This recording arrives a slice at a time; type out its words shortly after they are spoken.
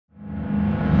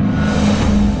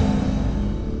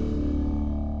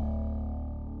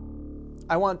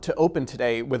I want to open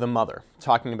today with a mother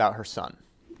talking about her son.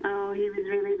 Oh, he was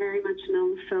really very much an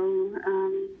old soul.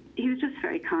 He was just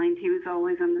very kind. He was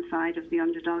always on the side of the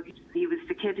underdog. He was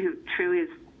the kid who threw his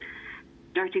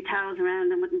dirty towels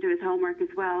around and wouldn't do his homework as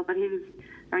well, but he was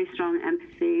very strong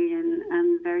empathy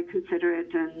and very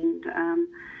considerate and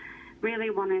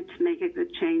really wanted to make a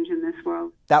good change in this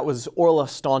world. That was Orla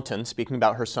Staunton speaking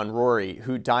about her son Rory,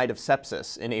 who died of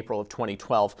sepsis in April of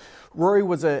 2012. Rory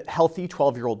was a healthy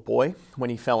 12-year-old boy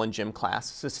when he fell in gym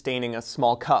class, sustaining a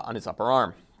small cut on his upper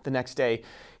arm. The next day,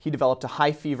 he developed a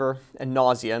high fever and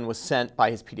nausea and was sent by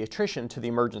his pediatrician to the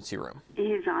emergency room.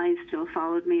 His eyes still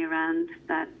followed me around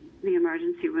the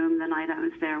emergency room the night I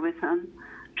was there with him,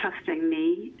 trusting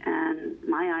me, and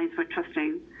my eyes were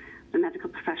trusting the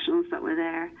medical professionals that were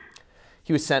there.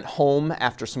 He was sent home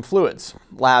after some fluids.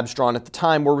 Labs drawn at the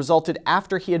time were resulted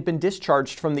after he had been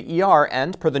discharged from the ER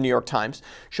and, per the New York Times,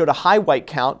 showed a high white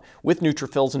count with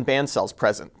neutrophils and band cells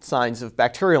present, signs of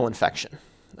bacterial infection.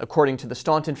 According to the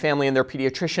Staunton family and their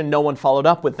pediatrician, no one followed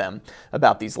up with them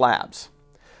about these labs.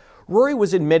 Rory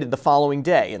was admitted the following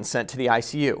day and sent to the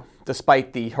ICU.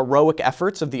 Despite the heroic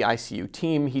efforts of the ICU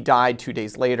team, he died 2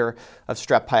 days later of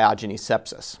strep pyogenes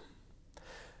sepsis.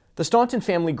 The Staunton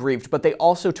family grieved, but they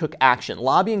also took action,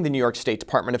 lobbying the New York State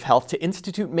Department of Health to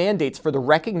institute mandates for the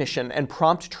recognition and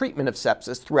prompt treatment of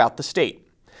sepsis throughout the state.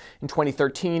 In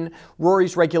 2013,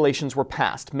 Rory's regulations were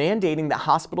passed, mandating that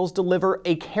hospitals deliver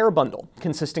a care bundle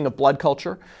consisting of blood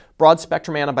culture,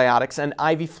 broad-spectrum antibiotics, and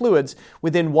IV fluids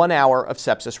within 1 hour of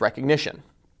sepsis recognition.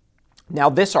 Now,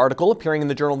 this article, appearing in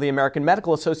the Journal of the American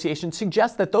Medical Association,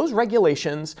 suggests that those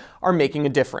regulations are making a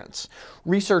difference.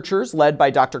 Researchers, led by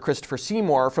Dr. Christopher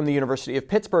Seymour from the University of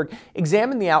Pittsburgh,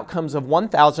 examined the outcomes of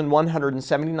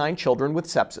 1,179 children with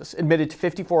sepsis admitted to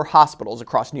 54 hospitals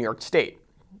across New York State.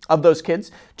 Of those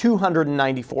kids,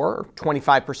 294, or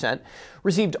 25%,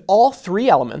 received all 3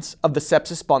 elements of the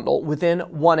sepsis bundle within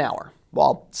 1 hour,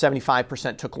 while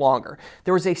 75% took longer.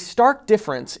 There was a stark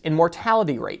difference in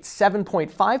mortality rate,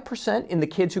 7.5% in the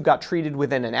kids who got treated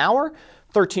within an hour,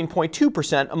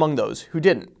 13.2% among those who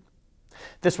didn't.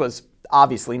 This was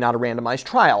obviously not a randomized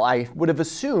trial. I would have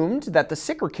assumed that the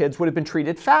sicker kids would have been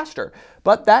treated faster,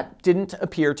 but that didn't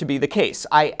appear to be the case.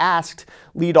 I asked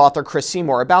lead author Chris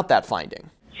Seymour about that finding.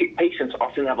 Patients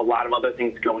often have a lot of other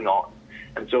things going on.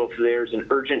 And so if there's an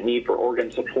urgent need for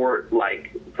organ support,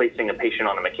 like placing a patient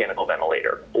on a mechanical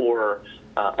ventilator or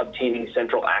obtaining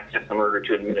central access in order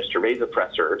to administer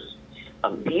vasopressors,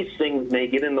 these things may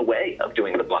get in the way of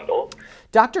doing the bundle.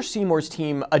 Dr. Seymour's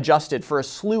team adjusted for a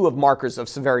slew of markers of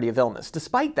severity of illness.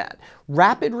 Despite that,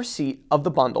 rapid receipt of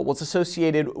the bundle was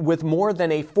associated with more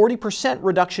than a 40%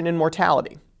 reduction in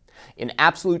mortality. In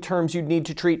absolute terms, you'd need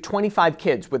to treat 25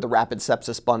 kids with the rapid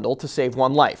sepsis bundle to save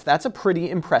 1 life. That's a pretty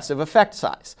impressive effect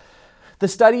size. The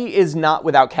study is not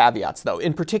without caveats, though.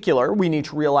 In particular, we need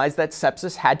to realize that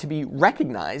sepsis had to be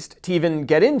recognized to even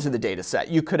get into the data set.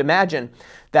 You could imagine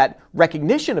that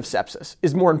recognition of sepsis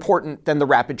is more important than the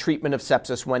rapid treatment of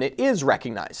sepsis when it is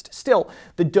recognized. Still,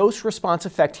 the dose-response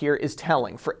effect here is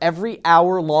telling. For every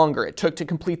hour longer it took to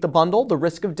complete the bundle, the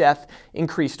risk of death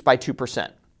increased by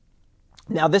 2%.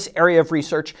 Now, this area of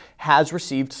research has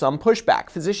received some pushback.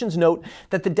 Physicians note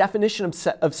that the definition of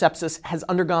sepsis has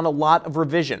undergone a lot of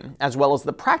revision, as well as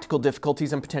the practical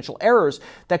difficulties and potential errors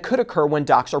that could occur when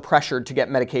docs are pressured to get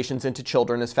medications into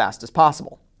children as fast as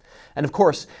possible. And of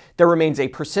course, there remains a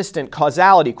persistent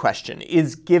causality question.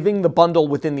 Is giving the bundle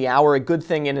within the hour a good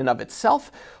thing in and of itself,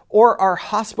 or are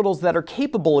hospitals that are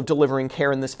capable of delivering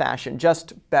care in this fashion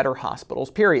just better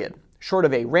hospitals, period? Short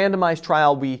of a randomized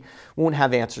trial, we won't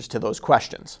have answers to those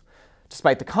questions.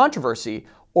 Despite the controversy,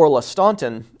 Orla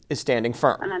Staunton is standing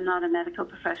firm. And I'm not a medical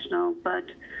professional, but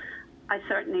I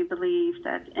certainly believe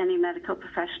that any medical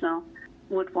professional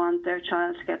would want their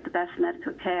child to get the best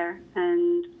medical care.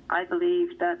 And I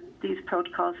believe that these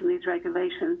protocols and these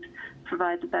regulations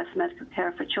provide the best medical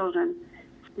care for children.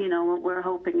 You know, what we're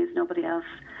hoping is nobody else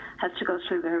has to go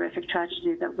through the horrific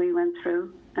tragedy that we went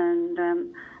through and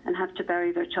have to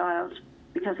bury their child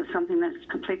because of something that's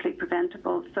completely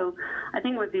preventable. So I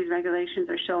think what these regulations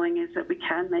are showing is that we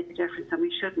can make a difference and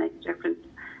we should make a difference.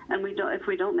 And if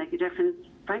we don't make a difference,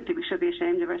 frankly, we should be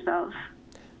ashamed of ourselves.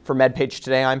 For MedPage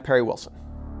Today, I'm Perry Wilson.